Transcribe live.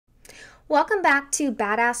Welcome back to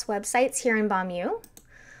Badass Websites here in BOMU.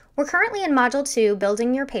 We're currently in Module 2,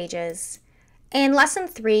 Building Your Pages, and Lesson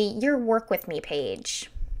 3, Your Work With Me page.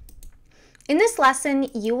 In this lesson,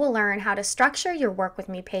 you will learn how to structure your Work With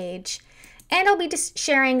Me page, and I'll be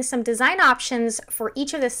sharing some design options for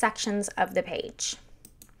each of the sections of the page.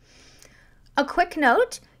 A quick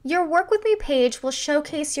note, your Work With Me page will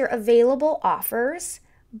showcase your available offers,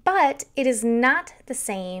 but it is not the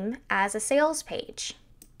same as a sales page.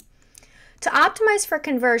 To optimize for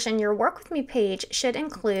conversion, your Work With Me page should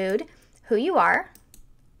include who you are,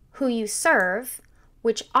 who you serve,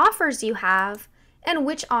 which offers you have, and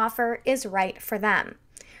which offer is right for them.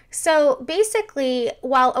 So basically,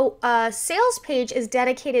 while a sales page is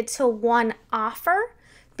dedicated to one offer,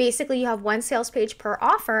 basically you have one sales page per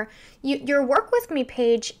offer, your Work With Me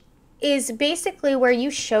page is basically where you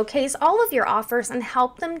showcase all of your offers and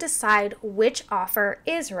help them decide which offer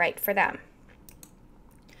is right for them.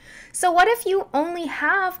 So what if you only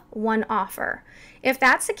have one offer? If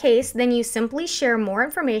that's the case, then you simply share more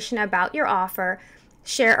information about your offer,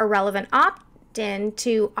 share a relevant opt-in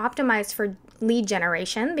to optimize for lead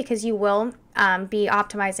generation, because you will be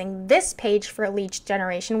optimizing this page for lead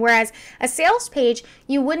generation, whereas a sales page,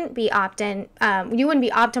 you wouldn't be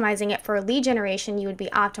optimizing it for lead generation, you would be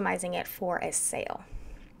optimizing it for a sale.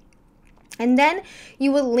 And then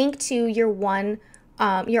you will link to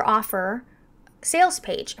your offer sales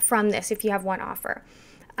page from this if you have one offer,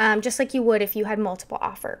 just like you would if you had multiple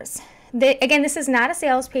offers. Again, this is not a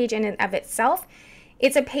sales page in and of itself.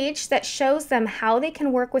 It's a page that shows them how they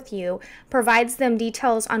can work with you, provides them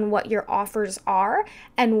details on what your offers are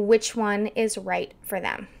and which one is right for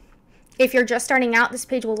them. If you're just starting out, this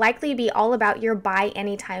page will likely be all about your buy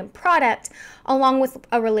anytime product, along with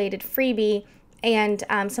a related freebie and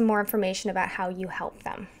some more information about how you help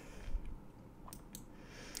them.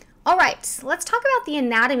 All right, let's talk about the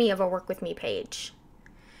anatomy of a Work With Me page.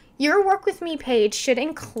 Your Work With Me page should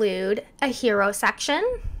include a hero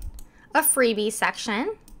section, a freebie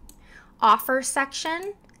section, offer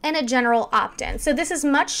section, and a general opt-in. So this is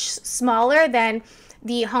much smaller than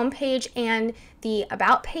the home page and the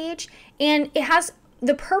about page, and it has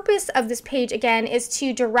the purpose of this page, again, is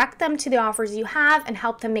to direct them to the offers you have and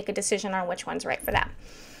help them make a decision on which one's right for them.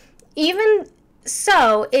 Even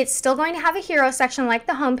so, it's still going to have a hero section like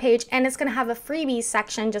the home page, and it's going to have a freebie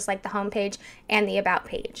section just like the home page and the about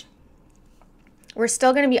page. We're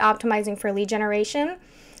still going to be optimizing for lead generation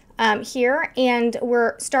here, and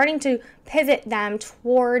we're starting to pivot them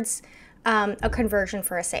towards a conversion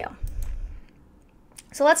for a sale.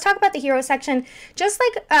 So let's talk about the hero section. Just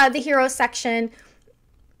like the hero section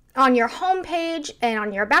on your home page and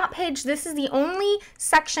on your about page, this is the only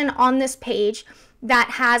section on this page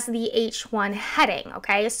that has the H1 heading,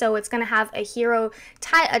 okay? So it's going to have a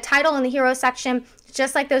title in the hero section,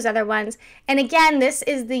 just like those other ones. And again, this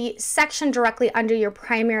is the section directly under your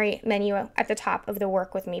primary menu at the top of the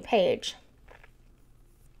Work With Me page.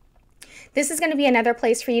 This is going to be another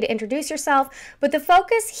place for you to introduce yourself, but the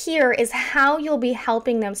focus here is how you'll be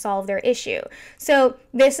helping them solve their issue. So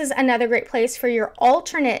this is another great place for your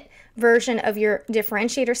alternate version of your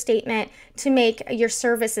differentiator statement to make your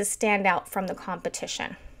services stand out from the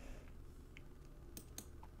competition.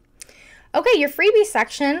 Okay, your freebie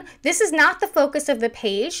section, this is not the focus of the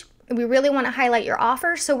page. We really want to highlight your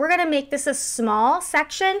offer, so we're going to make this a small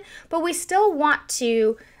section, but we still want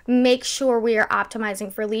to make sure we are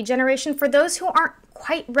optimizing for lead generation for those who aren't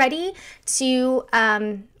quite ready to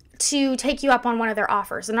take you up on one of their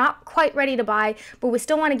offers. They're not quite ready to buy, but we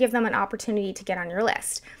still want to give them an opportunity to get on your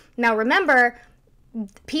list. Now remember,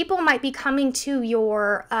 people might be coming to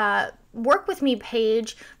your Work With Me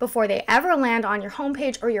page before they ever land on your home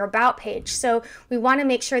page or your about page. So we want to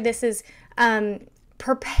make sure this is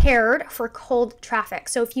prepared for cold traffic.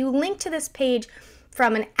 So if you link to this page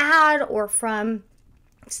from an ad or from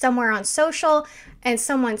somewhere on social and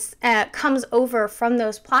someone comes over from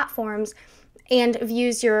those platforms and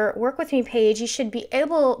views your Work With Me page, it should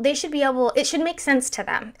make sense to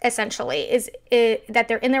them, essentially, that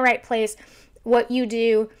they're in the right place, what you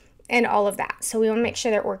do, and all of that. So we want to make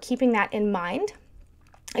sure that we're keeping that in mind.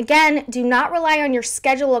 Do not rely on your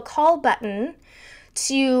schedule a call button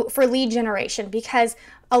for lead generation, because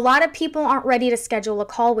a lot of people aren't ready to schedule a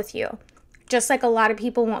call with you. Just like a lot of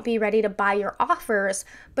people won't be ready to buy your offers,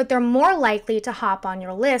 but they're more likely to hop on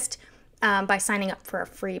your list by signing up for a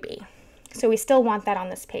freebie. So we still want that on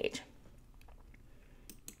this page.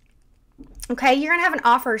 Okay, you're gonna have an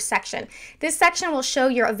offers section. This section will show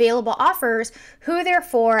your available offers, who they're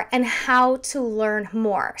for, and how to learn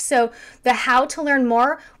more. So the how to learn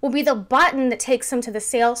more will be the button that takes them to the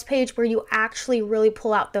sales page where you actually really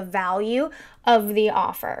pull out the value of the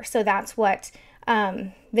offer. So that's what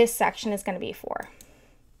this section is gonna be for.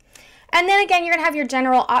 And then again, you're gonna have your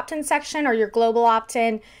general opt-in section or your global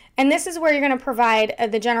opt-in. And this is where you're gonna provide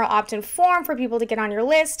the general opt-in form for people to get on your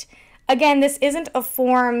list. Again, this isn't a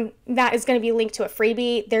form that is going to be linked to a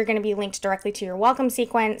freebie. They're going to be linked directly to your welcome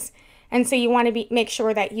sequence. And so you want to make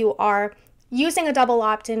sure that you are using a double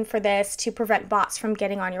opt-in for this to prevent bots from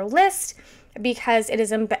getting on your list, because it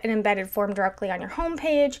is an embedded form directly on your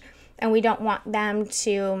homepage, and we don't want them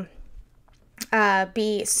to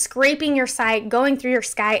be scraping your site, going through your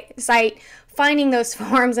site, finding those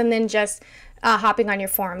forms, and then just hopping on your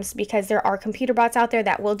forms, because there are computer bots out there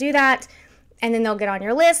that will do that. And then they'll get on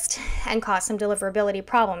your list and cause some deliverability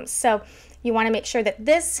problems. So you want to make sure that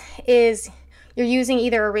this is, you're using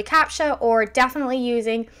either a reCAPTCHA or definitely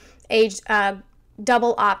using a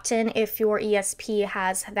double opt-in if your ESP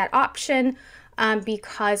has that option,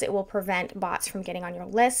 because it will prevent bots from getting on your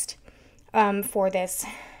list for this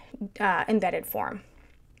embedded form.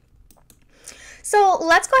 So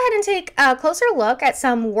let's go ahead and take a closer look at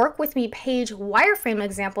some Work With Me page wireframe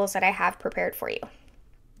examples that I have prepared for you.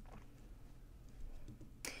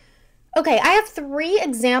 Okay, I have 3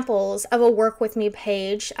 examples of a Work With Me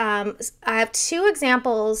page. I have 2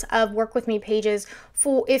 examples of Work With Me pages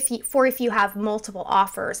for if you have multiple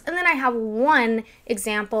offers. And then I have 1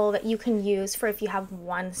 example that you can use for if you have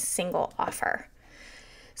 1 single offer.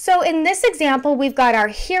 So in this example, we've got our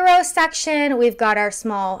hero section, we've got our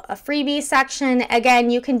small freebie section. Again,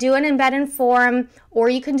 you can do an embedded form or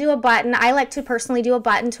you can do a button. I like to personally do a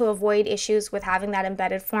button to avoid issues with having that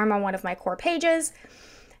embedded form on one of my core pages.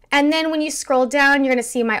 And then when you scroll down, you're going to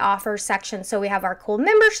see my offers section. So we have our cool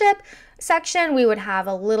membership section. We would have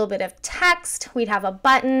a little bit of text. We'd have a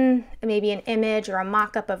button, maybe an image or a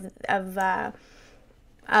mock-up of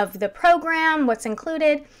the program, what's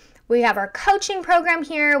included. We have our coaching program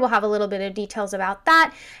here. We'll have a little bit of details about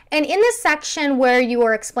that. And in this section where you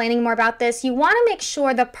are explaining more about this, you want to make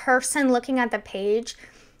sure the person looking at the page,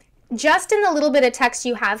 just in the little bit of text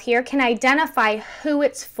you have here, can identify who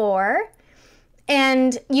it's for.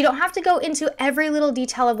 And you don't have to go into every little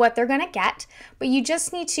detail of what they're going to get, but you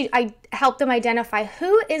just need to help them identify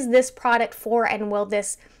who is this product for and will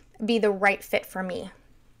this be the right fit for me.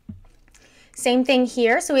 Same thing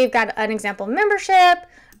here. So we've got an example membership,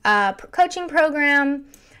 coaching program,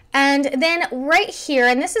 and then right here,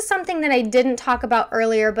 and this is something that I didn't talk about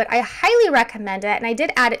earlier, but I highly recommend it, and I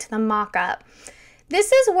did add it to the mock-up.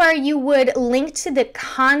 This is where you would link to the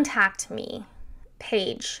Contact Me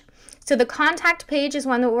page. So the contact page is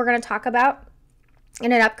one that we're going to talk about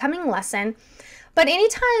in an upcoming lesson. But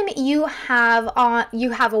anytime you have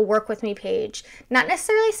a Work With Me page, not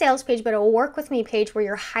necessarily a sales page, but a Work With Me page where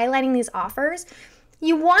you're highlighting these offers,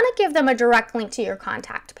 you want to give them a direct link to your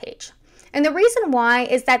contact page. And the reason why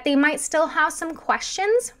is that they might still have some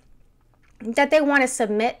questions that they want to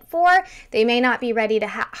submit for. They may not be ready to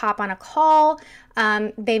hop on a call.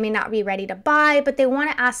 They may not be ready to buy, but they want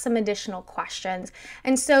to ask some additional questions.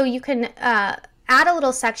 And so you can add a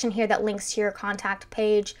little section here that links to your contact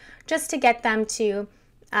page just to get them to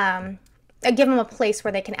give them a place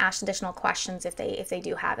where they can ask additional questions if they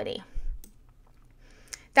do have any.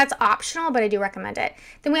 That's optional, but I do recommend it.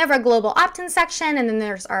 Then we have our global opt-in section, and then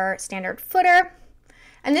there's our standard footer.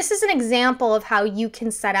 And this is an example of how you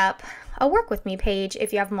can set up a Work With Me page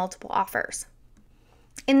if you have multiple offers.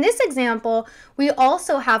 In this example, we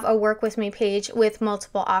also have a Work With Me page with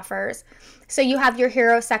multiple offers. So you have your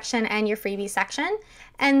hero section and your freebie section,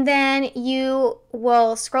 and then you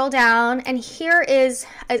will scroll down, and here is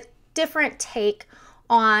a different take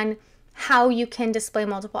on how you can display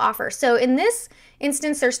multiple offers. So in this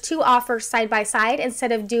instance, there's 2 offers side by side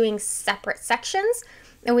instead of doing separate sections.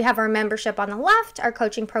 And we have our membership on the left, our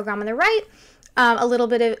coaching program on the right, a little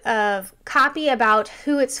bit of copy about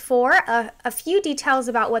who it's for, a few details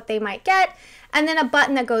about what they might get, and then a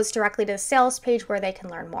button that goes directly to the sales page where they can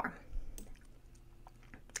learn more.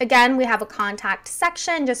 Again, we have a contact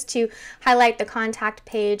section just to highlight the contact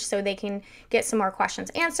page so they can get some more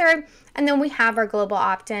questions answered. And then we have our global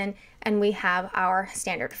opt-in, and we have our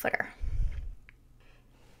standard footer.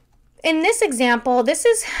 In this example, this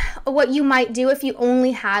is what you might do if you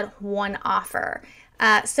only had 1 offer.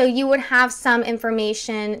 So you would have some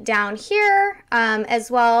information down here as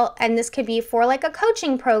well, and this could be for like a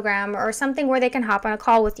coaching program or something where they can hop on a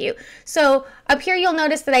call with you. So up here you'll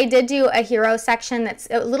notice that I did do a hero section that's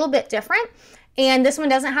a little bit different, And this one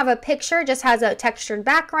doesn't have a picture, just has a textured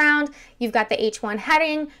background. You've got the H1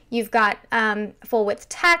 heading, you've got full width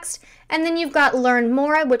text, and then you've got learn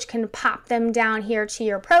more, which can pop them down here to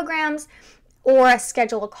your programs, or a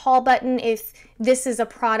schedule a call button if this is a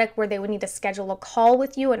product where they would need to schedule a call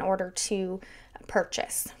with you in order to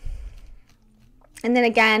purchase. And then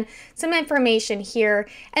again, some information here.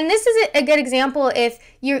 And this is a good example if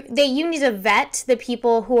you need to vet the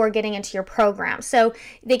people who are getting into your program. So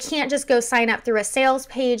they can't just go sign up through a sales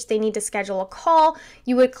page. They need to schedule a call.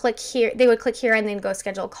 You would click here, they would click here and then go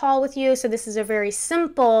schedule a call with you. So this is a very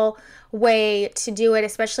simple way to do it,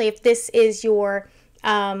 especially if this is your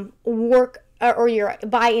work or your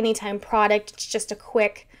buy anytime product. It's just a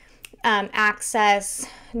quick access,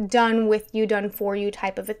 done with you, done for you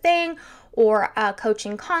type of a thing, or a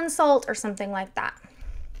coaching consult or something like that.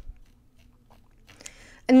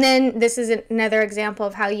 And then this is another example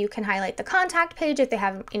of how you can highlight the contact page if they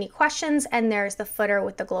have any questions, and there's the footer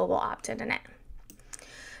with the global opt-in in it.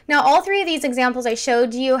 Now, all three of these examples I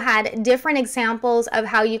showed you had different examples of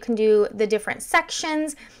how you can do the different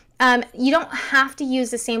sections. You don't have to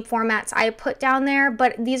use the same formats I put down there,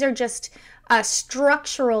 but these are just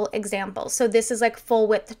structural examples. So this is like full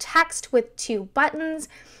width text with 2 buttons.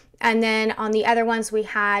 And then on the other ones, we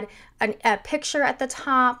had a picture at the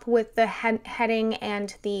top with the heading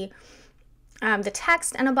and the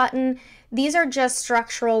text and a button. These are just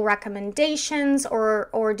structural recommendations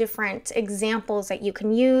or different examples that you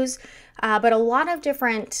can use. But a lot of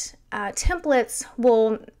different templates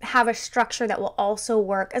will have a structure that will also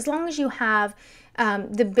work as long as you have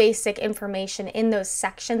the basic information in those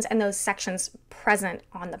sections and those sections present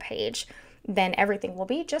on the page. Then everything will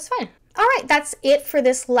be just fine. All right, that's it for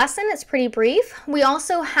this lesson. It's pretty brief. We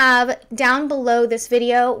also have down below this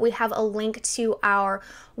video, we have a link to our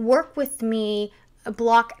Work With Me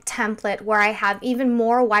block template where I have even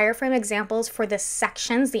more wireframe examples for the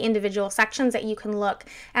sections, the individual sections that you can look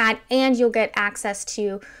at, and you'll get access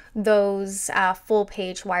to those full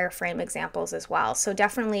page wireframe examples as well. So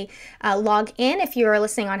definitely log in. If you're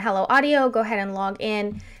listening on Hello Audio, go ahead and log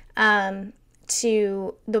in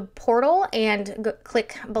to the portal and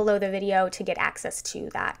click below the video to get access to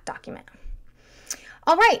that document.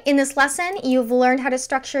 All right, in this lesson, you've learned how to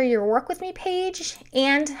structure your Work With Me page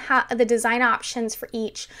and the design options for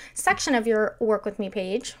each section of your Work With Me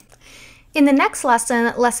page. In the next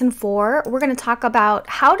lesson, lesson 4, we're going to talk about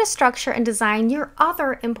how to structure and design your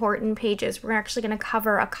other important pages. We're actually going to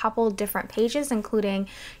cover a couple different pages, including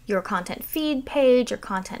your content feed page, your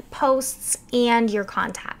content posts, and your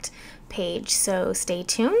contact page. So stay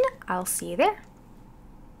tuned. I'll see you there.